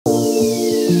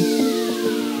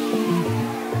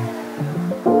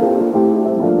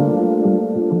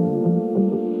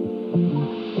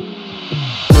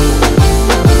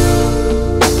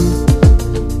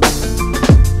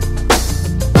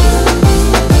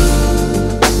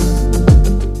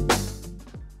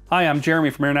Hi, I'm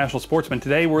Jeremy from International Sportsman.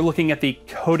 Today we're looking at the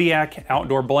Kodiak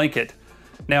outdoor blanket.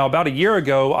 Now, about a year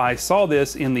ago, I saw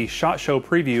this in the SHOT Show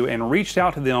preview and reached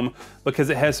out to them because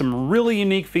it has some really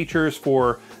unique features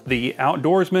for the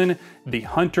outdoorsman, the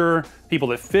hunter, people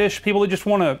that fish, people that just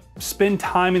want to spend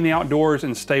time in the outdoors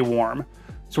and stay warm.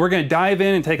 So we're going to dive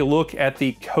in and take a look at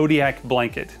the Kodiak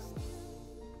blanket.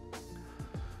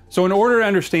 So in order to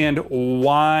understand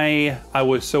why I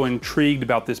was so intrigued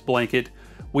about this blanket,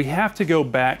 we have to go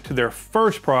back to their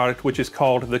first product, which is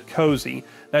called the Cozy.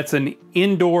 That's an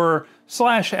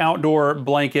indoor/outdoor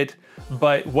blanket,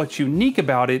 but what's unique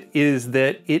about it is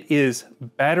that it is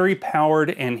battery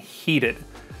powered and heated.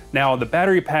 Now, the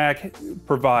battery pack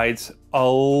provides a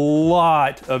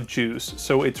lot of juice,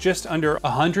 so it's just under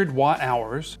 100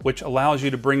 watt-hours, which allows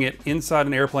you to bring it inside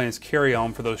an airplane's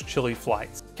carry-on for those chilly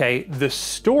flights. Okay, the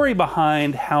story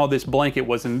behind how this blanket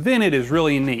was invented is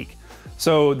really unique.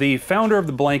 So the founder of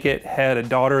the blanket had a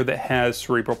daughter that has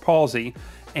cerebral palsy,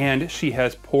 and she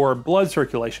has poor blood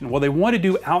circulation. Well, they want to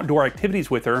do outdoor activities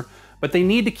with her, but they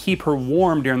need to keep her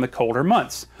warm during the colder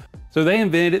months. So they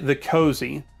invented the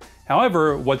Cozy.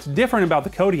 However, what's different about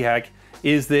the Kodiak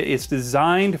is that it's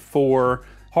designed for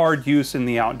hard use in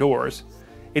the outdoors.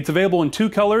 It's available in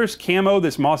two colors, camo,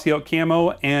 this mossy oak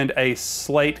camo, and a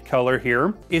slate color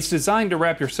here. It's designed to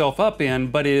wrap yourself up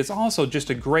in, but it is also just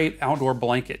a great outdoor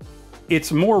blanket.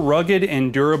 It's more rugged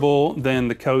and durable than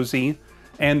the Cozy,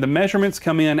 and the measurements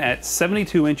come in at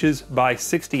 72 inches by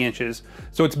 60 inches.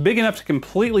 So it's big enough to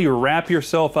completely wrap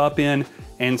yourself up in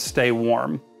and stay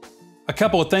warm. A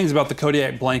couple of things about the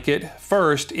Kodiak blanket.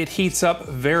 First, it heats up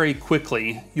very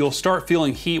quickly. You'll start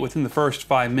feeling heat within the first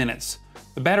 5 minutes.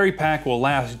 The battery pack will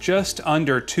last just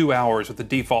under 2 hours with the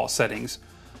default settings.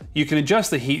 You can adjust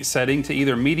the heat setting to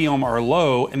either medium or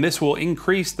low, and this will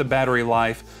increase the battery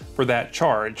life for that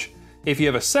charge. If you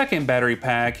have a second battery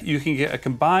pack, you can get a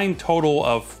combined total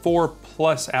of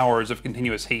 4+ hours of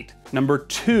continuous heat. Number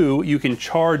two, you can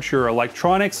charge your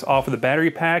electronics off of the battery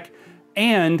pack,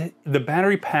 and the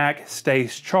battery pack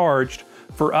stays charged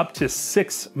for up to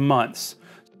 6 months.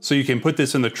 So you can put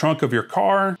this in the trunk of your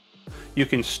car, you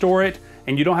can store it,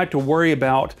 and you don't have to worry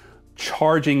about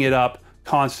charging it up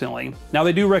constantly. Now,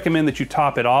 they do recommend that you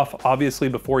top it off, obviously,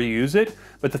 before you use it,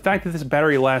 but the fact that this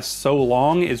battery lasts so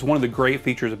long is one of the great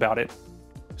features about it.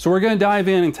 So we're going to dive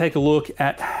in and take a look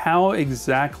at how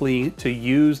exactly to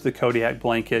use the Kodiak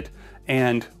blanket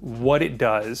and what it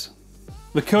does.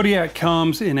 The Kodiak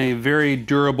comes in a very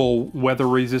durable,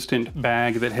 weather-resistant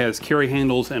bag that has carry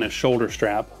handles and a shoulder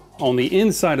strap. On the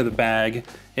inside of the bag,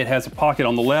 it has a pocket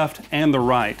on the left and the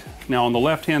right. Now, on the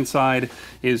left-hand side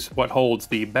is what holds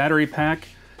the battery pack,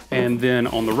 and then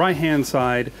on the right-hand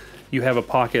side, you have a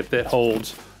pocket that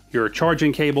holds your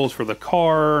charging cables for the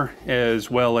car, as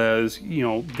well as,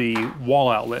 the wall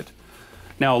outlet.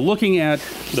 Now, looking at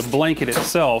the blanket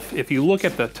itself, if you look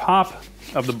at the top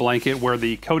of the blanket where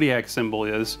the Kodiak symbol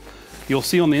is, you'll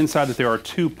see on the inside that there are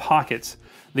two pockets.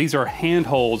 These are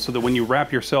handholds so that when you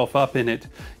wrap yourself up in it,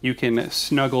 you can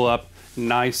snuggle up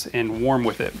nice and warm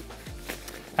with it.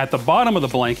 At the bottom of the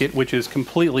blanket, which is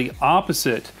completely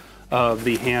opposite of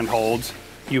the handholds,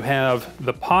 you have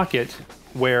the pocket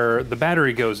where the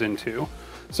battery goes into.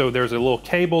 So there's a little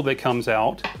cable that comes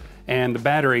out, and the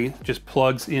battery just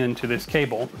plugs into this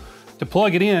cable. To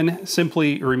plug it in,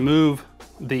 simply remove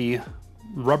the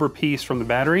rubber piece from the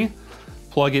battery,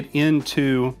 plug it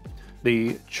into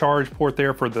the charge port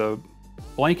there for the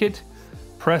blanket,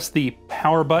 press the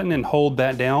power button and hold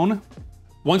that down.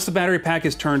 Once the battery pack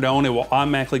is turned on, it will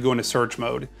automatically go into surge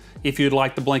mode. If you'd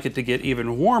like the blanket to get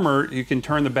even warmer, you can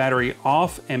turn the battery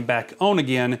off and back on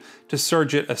again to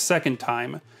surge it a second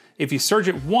time. If you surge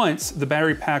it once, the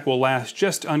battery pack will last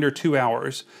just under 2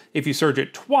 hours. If you surge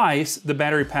it twice, the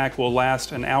battery pack will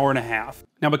last an hour and a half.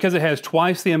 Now, because it has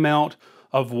twice the amount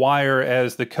of wire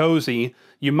as the Cozy,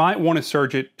 you might want to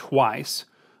surge it twice.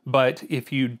 But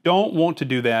if you don't want to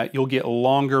do that, you'll get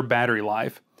longer battery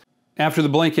life. After the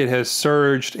blanket has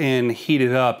surged and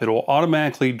heated up, it will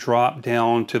automatically drop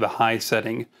down to the high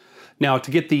setting. Now,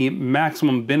 to get the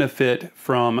maximum benefit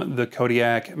from the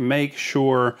Kodiak, make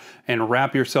sure and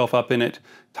wrap yourself up in it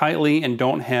tightly and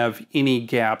don't have any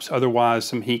gaps, otherwise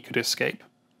some heat could escape.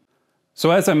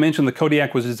 So as I mentioned, the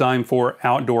Kodiak was designed for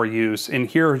outdoor use, and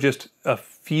here are just a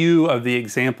few of the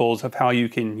examples of how you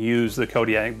can use the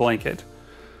Kodiak blanket.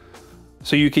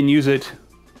 So you can use it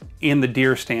in the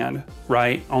deer stand,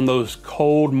 right? On those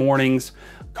cold mornings,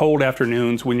 cold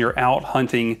afternoons when you're out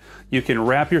hunting, you can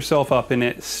wrap yourself up in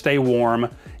it, stay warm.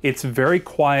 It's very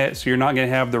quiet, so you're not gonna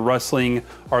have the rustling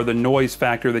or the noise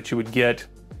factor that you would get,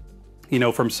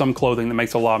 from some clothing that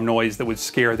makes a lot of noise that would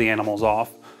scare the animals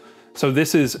off. So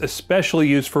this is especially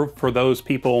used for those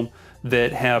people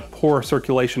that have poor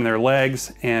circulation in their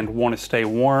legs and want to stay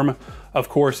warm. Of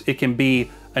course, it can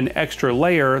be an extra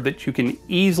layer that you can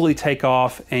easily take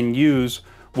off and use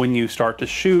when you start to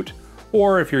shoot,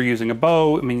 or if you're using a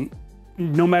bow. I mean,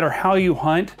 no matter how you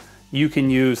hunt, you can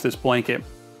use this blanket.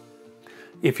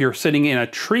 If you're sitting in a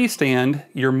tree stand,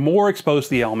 you're more exposed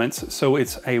to the elements, so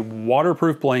it's a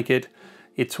waterproof blanket,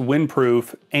 it's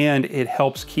windproof, and it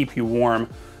helps keep you warm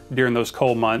during those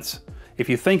cold months. If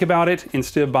you think about it,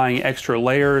 instead of buying extra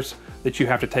layers that you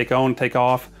have to take on, take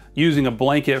off, using a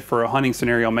blanket for a hunting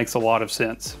scenario makes a lot of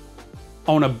sense.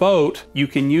 On a boat, you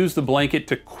can use the blanket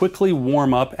to quickly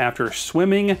warm up after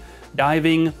swimming,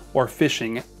 diving, or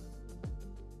fishing.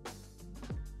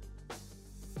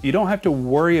 You don't have to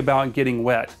worry about getting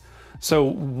wet. So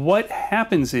what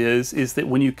happens is that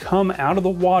when you come out of the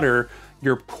water,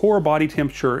 your core body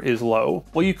temperature is low.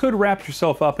 Well, you could wrap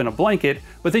yourself up in a blanket,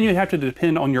 but then you'd have to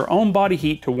depend on your own body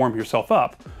heat to warm yourself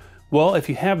up. Well, if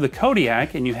you have the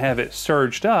Kodiak and you have it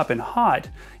surged up and hot,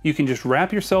 you can just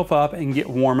wrap yourself up and get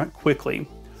warm quickly.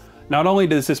 Not only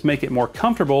does this make it more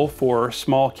comfortable for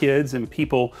small kids and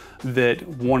people that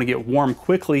want to get warm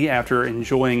quickly after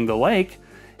enjoying the lake,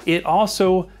 it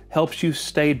also helps you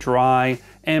stay dry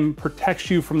and protects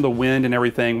you from the wind and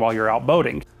everything while you're out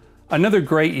boating. Another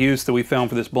great use that we found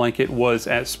for this blanket was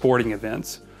at sporting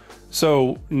events.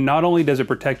 So not only does it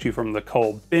protect you from the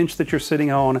cold bench that you're sitting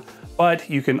on, but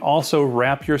you can also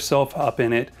wrap yourself up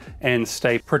in it and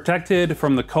stay protected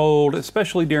from the cold,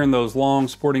 especially during those long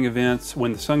sporting events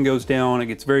when the sun goes down. It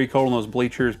gets very cold on those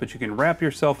bleachers, but you can wrap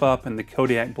yourself up in the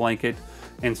Kodiak blanket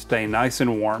and stay nice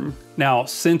and warm. Now,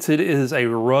 since it is a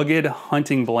rugged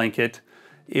hunting blanket,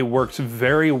 it works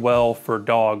very well for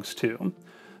dogs too.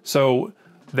 So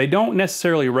they don't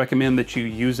necessarily recommend that you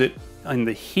use it in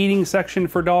the heating section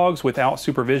for dogs without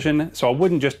supervision. So I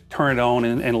wouldn't just turn it on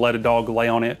and let a dog lay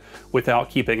on it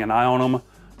without keeping an eye on them.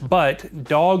 But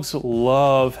dogs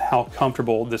love how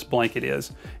comfortable this blanket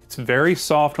is. It's very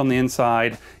soft on the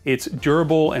inside. It's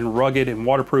durable and rugged and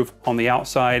waterproof on the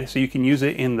outside. So you can use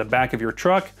it in the back of your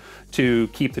truck to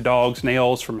keep the dog's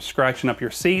nails from scratching up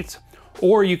your seats.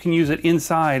 Or you can use it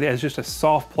inside as just a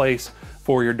soft place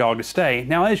for your dog to stay.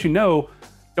 Now, as you know,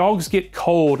 dogs get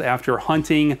cold after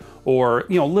hunting, or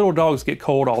little dogs get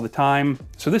cold all the time.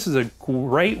 So this is a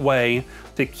great way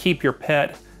to keep your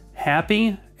pet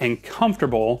happy and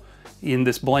comfortable in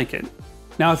this blanket.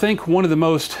 Now, I think one of the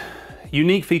most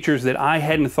unique features that I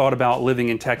hadn't thought about living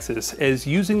in Texas is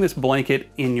using this blanket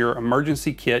in your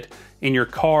emergency kit, in your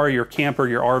car, your camper,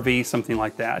 your RV, something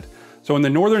like that. So in the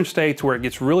northern states where it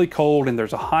gets really cold and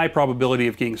there's a high probability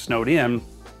of getting snowed in,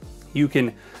 you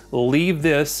can leave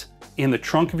this in the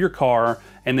trunk of your car,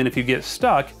 and then if you get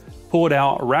stuck, pull it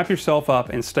out, wrap yourself up,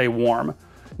 and stay warm.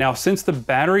 Now, since the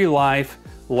battery life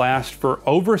lasts for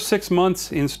over 6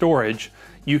 months in storage,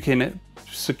 you can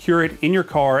secure it in your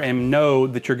car and know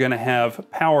that you're gonna have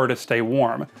power to stay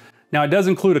warm. Now, it does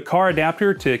include a car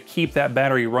adapter to keep that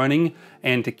battery running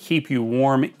and to keep you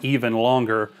warm even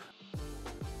longer.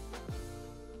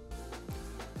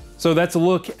 So that's a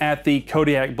look at the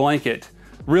Kodiak blanket.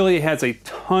 Really, it has a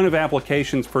ton of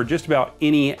applications for just about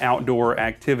any outdoor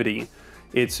activity.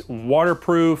 It's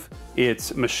waterproof,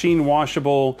 it's machine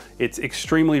washable, it's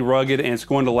extremely rugged, and it's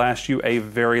going to last you a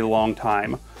very long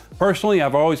time. Personally,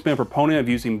 I've always been a proponent of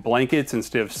using blankets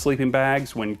instead of sleeping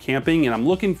bags when camping, and I'm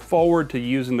looking forward to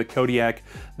using the Kodiak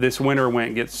this winter when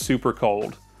it gets super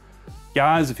cold.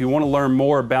 Guys, if you want to learn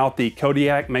more about the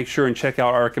Kodiak, make sure and check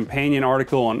out our companion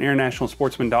article on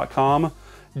internationalsportsman.com.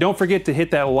 Don't forget to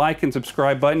hit that like and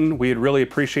subscribe button. We'd really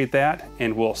appreciate that,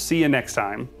 and we'll see you next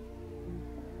time.